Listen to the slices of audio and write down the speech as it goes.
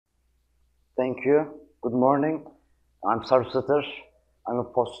Thank you. Good morning. I'm Sarv Satar. I'm a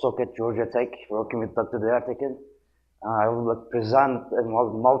postdoc at Georgia Tech, working with Dr. Değertekin. I will present a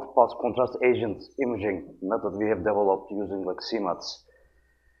multi-pulse contrast agent imaging method we have developed using CMUTs.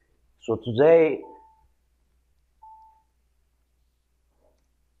 So today,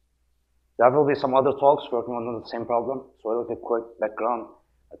 there will be some other talks working on the same problem. So a quick background.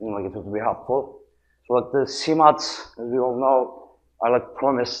 I think it will be helpful. So the CMUTs, as we all know, are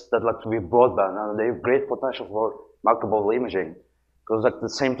promised that to be broadband, and they have great potential for microbubble imaging, because the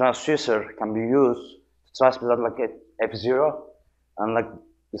same transducer can be used to transmit at F0, and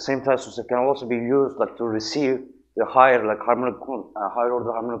the same transducer can also be used to receive the higher higher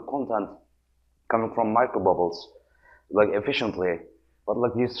order harmonic content coming from microbubbles efficiently. But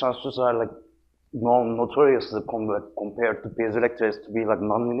these transducers are notoriously compared to piezoelectrics to be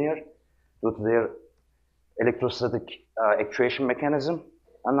nonlinear due to their electrostatic actuation mechanism,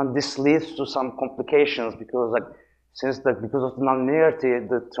 and then this leads to some complications because because of the nonlinearity,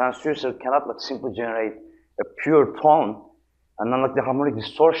 the transducer cannot simply generate a pure tone, and then the harmonic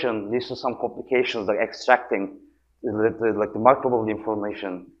distortion leads to some complications extracting the microbubble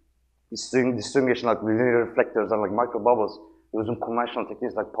information, distinguishing linear reflectors and microbubbles using conventional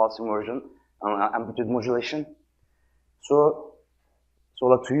techniques like pulse inversion and amplitude modulation. So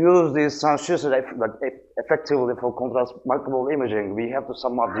to use these transducers effectively for contrast microbubble imaging, we have to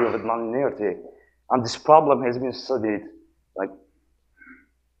somehow deal with nonlinearity, and this problem has been studied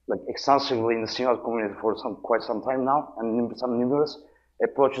extensively in the CMUT community for quite some time now, and some numerous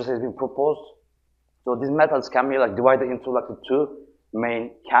approaches have been proposed. So these methods can be divided into the two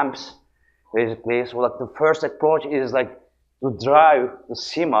main camps, basically. So the first approach is to drive the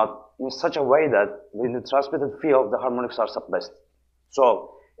CMUT in such a way that in the transmitted field the harmonics are suppressed.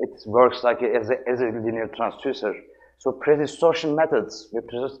 So it works as a linear transducer. So pre-distortion methods, which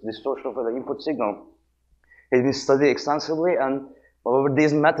is distortion of the input signal, has been studied extensively, and however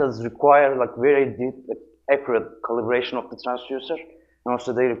these methods require very deep, accurate calibration of the transducer, and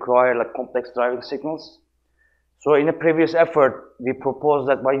also they require complex driving signals. So in a previous effort, we proposed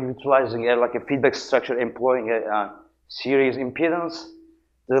that by utilizing a feedback structure employing a series impedance,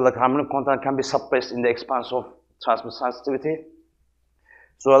 the harmonic content can be suppressed in the expanse of transmit sensitivity.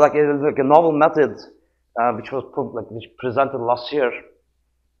 So a novel method which was presented last year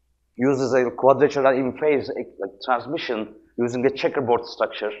uses a quadrature and in phase transmission using a checkerboard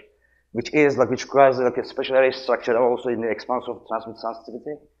structure, which requires a special array structure and also in the expanse of transmit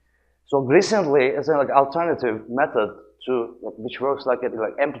sensitivity. So recently, as an alternative method to which works like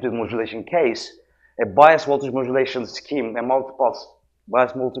amplitude modulation case, a bias voltage modulation scheme, a multi-pulse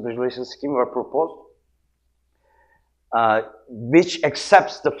bias voltage modulation scheme were proposed, which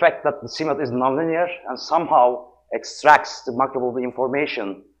accepts the fact that the CMUT is nonlinear and somehow extracts the microbubble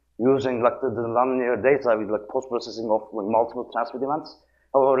information using the nonlinear data with post-processing of multiple transmit events.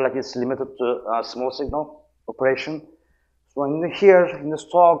 However, it's limited to small signal operation. So in this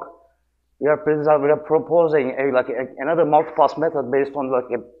talk, we are proposing another multi-pulse method based on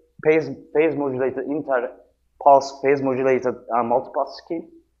a phase modulated inter-pulse phase modulated multi-pulse scheme,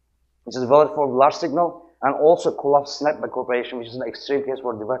 which is valid for large signal, and also collapse snapback operation, which is an extreme case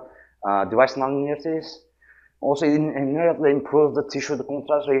for device nonlinearities. Also, it inherently improves the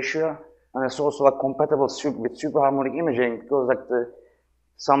tissue-to-contrast ratio, and it's also compatible with superharmonic imaging because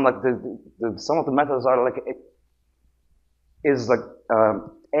some of the methods are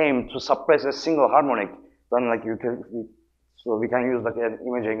aimed to suppress a single harmonic. Then so we can use an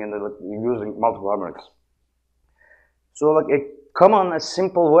imaging and using multiple harmonics. So a common,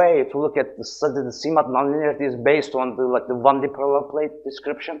 simple way to look at the study the CMUT nonlinearity is based on the 1D parallel plate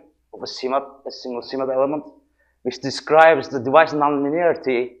description of a CMUT, a single CMUT element, which describes the device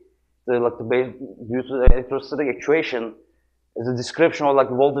nonlinearity due to the electrostatic actuation as a description of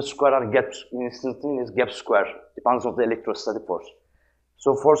voltage square and gap, instantaneous gap square, depends on the electrostatic force.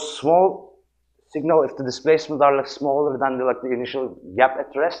 So for small signal, if the displacements are smaller than the initial gap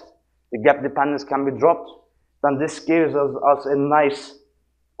at rest, the gap dependence can be dropped. Then this gives us a nice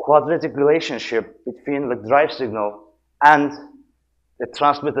quadratic relationship between the drive signal and the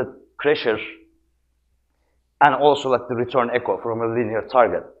transmitted pressure, and also the return echo from a linear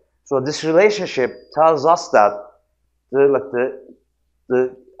target. So this relationship tells us that the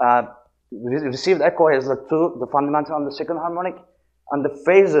received echo has the fundamental and the second harmonic, and the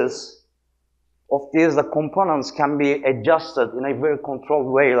phases of these components can be adjusted in a very controlled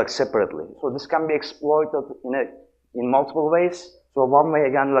way separately. So this can be exploited in multiple ways. So one way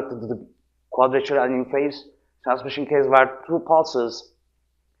again the quadrature and in phase transmission case where two pulses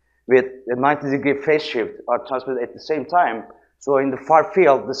with a 90-degree phase shift are transmitted at the same time. So in the far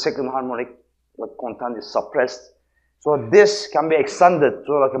field, the second harmonic like content is suppressed. So this can be extended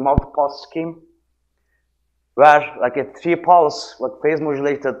to like a multi-pulse scheme, where like a 3-pulse, like phase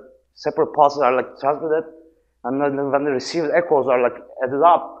modulated separate pulses are like transmitted, and then when the received echoes are like added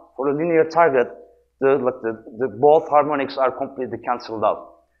up for a linear target, the both harmonics are completely cancelled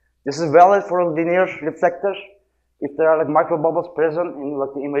out. This is valid for a linear reflector. If there are like microbubbles present in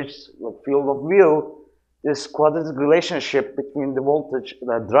like the image like field of view, this quadratic relationship between the voltage,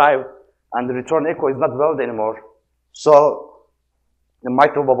 the drive, and the return echo is not valid anymore. So the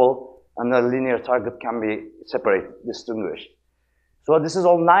microbubble and the linear target can be separated, distinguished. So this is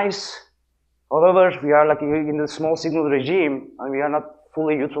all nice. However, we are like in the small signal regime, and we are not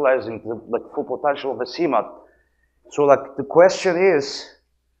fully utilizing the like full potential of a CMUT. So like the question is,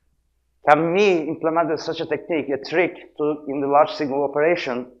 can we implement such a technique, a trick, in the large signal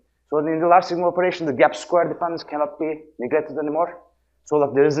operation? So in the large signal operation, the gap square dependence cannot be neglected anymore. So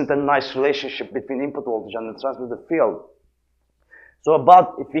like there isn't a nice relationship between input voltage and the transmitted field. So,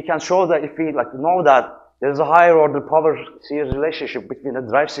 but if we can show that, if we like know that there is a higher order power series relationship between the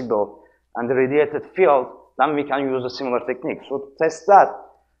drive signal and the radiated field, then we can use a similar technique. So to test that,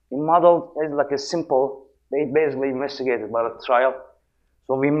 we modeled as like a simple, basically investigated by the trial.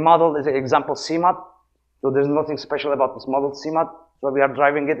 So we modeled as an example CMUT. So there's nothing special about this modeled CMUT. So we are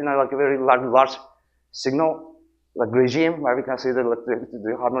driving it in a, like a very large signal like regime, where we can see that like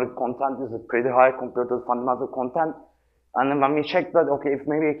the harmonic content is pretty high compared to the fundamental content. And then when we check that, okay, if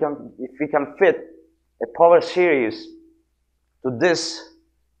we can fit a power series to this,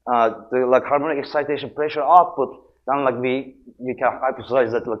 the like harmonic excitation pressure output, then like we can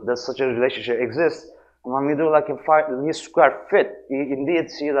hypothesize that like there's such a relationship exists. And when we do like a least square fit, we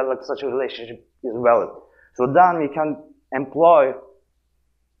indeed see that like such a relationship is valid. So then we can employ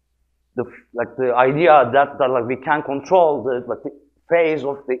the idea that like we can control the phase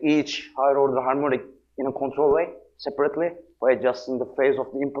of each higher order harmonic in a control way separately by adjusting the phase of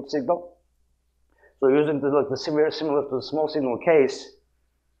the input signal. So using the similar to the small signal case,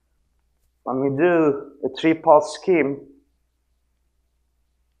 when we do a 3-pulse scheme,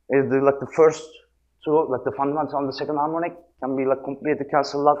 is the first two, like the fundamental and the second harmonic, can be like completely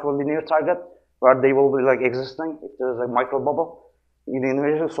cancelled out for a linear target, where they will be like existing if there is a micro bubble in the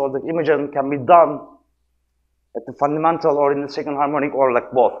individual. So the imaging can be done at the fundamental or in the second harmonic or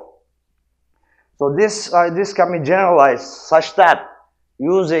like both. So this can be generalized such that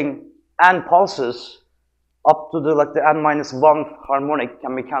using n pulses up to the n-1 harmonic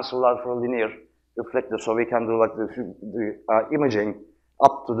can be cancelled out for a linear reflector. So we can do like the imaging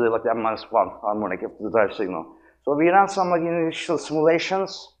up to the n-1 harmonic of the drive signal. So we ran some initial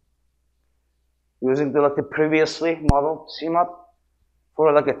simulations using the previously modeled CMUT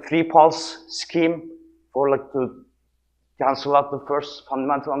for a 3-pulse scheme for to cancel out the first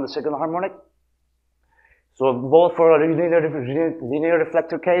fundamental and the second harmonic. So both for a linear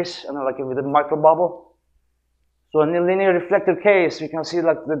reflector case and with a micro bubble. So in the linear reflector case, we can see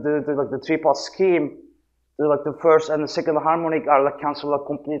the 3-pulse scheme, the first and the second harmonic are cancelled out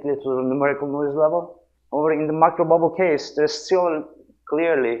completely to the numerical noise level. Over in the micro bubble case, there's still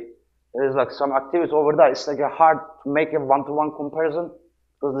clearly there is some activity over there. It's hard to make a one-to-one comparison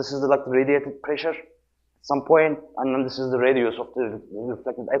because this is the radiated pressure at some point, and then this is the radius of the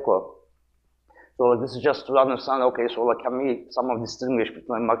reflected echo. So this is just to understand, okay, so can we somehow distinguish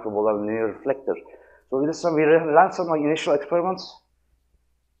between micro bubble and linear reflector? So we ran some initial experiments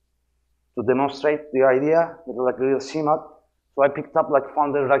to demonstrate the idea with real CMUT. So I picked up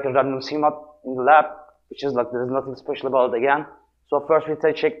found a random CMUT in the lab, which is there is nothing special about it again. So first we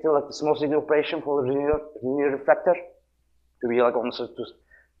checked the small signal operation for the linear reflector to be almost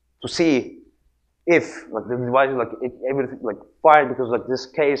to see if the device everything fine, because this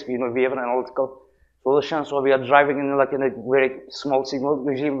case we have an analytical solution. So we are driving in in a very small signal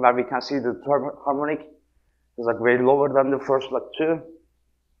regime where we can see the third harmonic is very lower than the first two.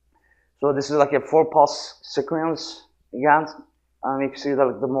 So this is a 4-pulse sequence again, and we see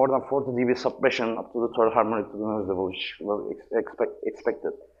that the more than 40 dB suppression up to the third harmonic to the noise level, which was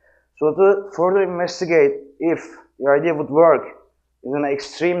expected. So to further investigate if the idea would work in an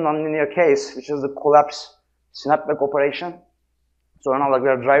extreme nonlinear case, which is the collapse snapback operation. So now we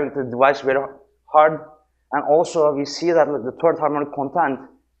are driving the device very hard, and also we see that the third harmonic content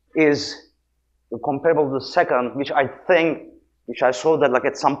is comparable to the second, which I saw that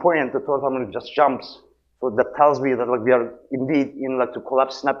at some point the third harmonic just jumps. So that tells me that we are indeed in the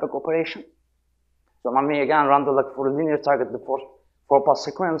collapse snapback operation. So when we again run for a linear target, the 4-pulse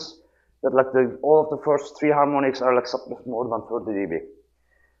sequence, that all of the first 3 harmonics are suppressed more than 30 dB.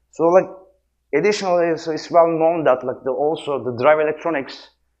 So additionally, it's well known that also the drive electronics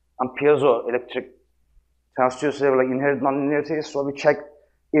and piezoelectric transducers have like inherent nonlinearities. So we check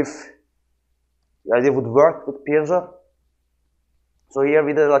if the idea would work with piezo. So here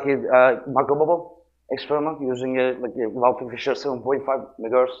we did like a microbubble experiment using a Walter-Fisher 7.5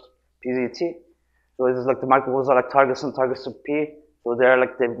 megahertz PZT. So this is like the microbubbles are like targets and targets of P. So they're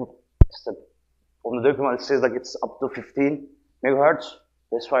like on the document it says like it's up to 15 megahertz.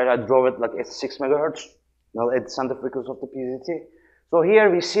 That's why I draw it like at 6 megahertz. At the center frequency of the PZT. So here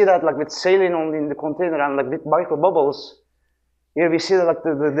we see that like with saline only in the container and like with microbubbles, here we see that like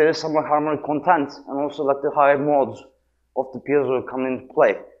there is some like harmonic content and also like the higher modes of the piezo come into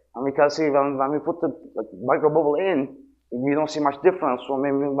play. And we can see when we put the microbubble in, we don't see much difference. So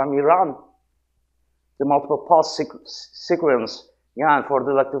when we run the multiple pulse sequence, yeah, for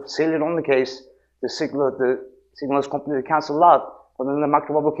the saline only case, the signal is completely cancelled out. But in the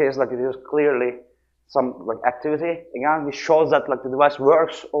microbubble case, like it is clearly some activity. Again, which shows that the device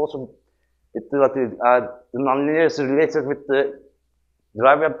works also with the nonlinear is related with the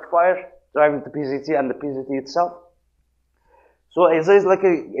drive amplifier, driving the PZT and the PZT itself. So as there is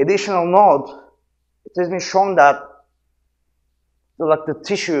an additional node, it has been shown that the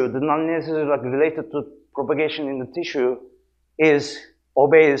tissue, the nonlinear is related to propagation in the tissue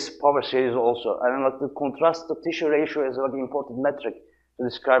obeys power series also. And the contrast to tissue ratio is an important metric to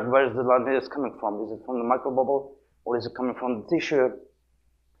describe where the nonlinear is coming from. Is it from the microbubble or is it coming from the tissue?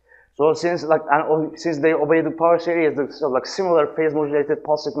 So since they obey the power series, similar phase modulated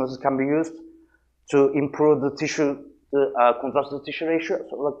pulse sequences can be used to improve the tissue, contrast to tissue ratio.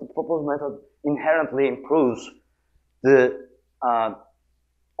 So the proposed method inherently improves the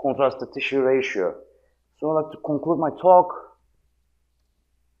contrast to tissue ratio. So to conclude my talk,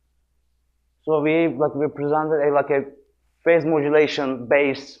 so we presented a phase modulation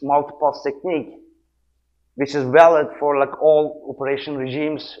based multipulse technique, which is valid for all operation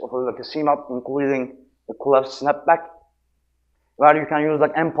regimes of a CMUT, including the collapse snapback, where you can use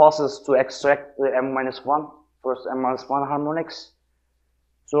M pulses to extract the first M-1 harmonics.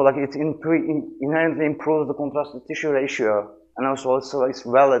 So it inherently improves the contrast to tissue ratio, and also it's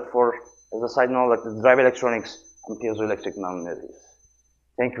valid for, as a side note, the drive electronics and piezoelectric nonlinearities.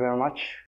 Thank you very much.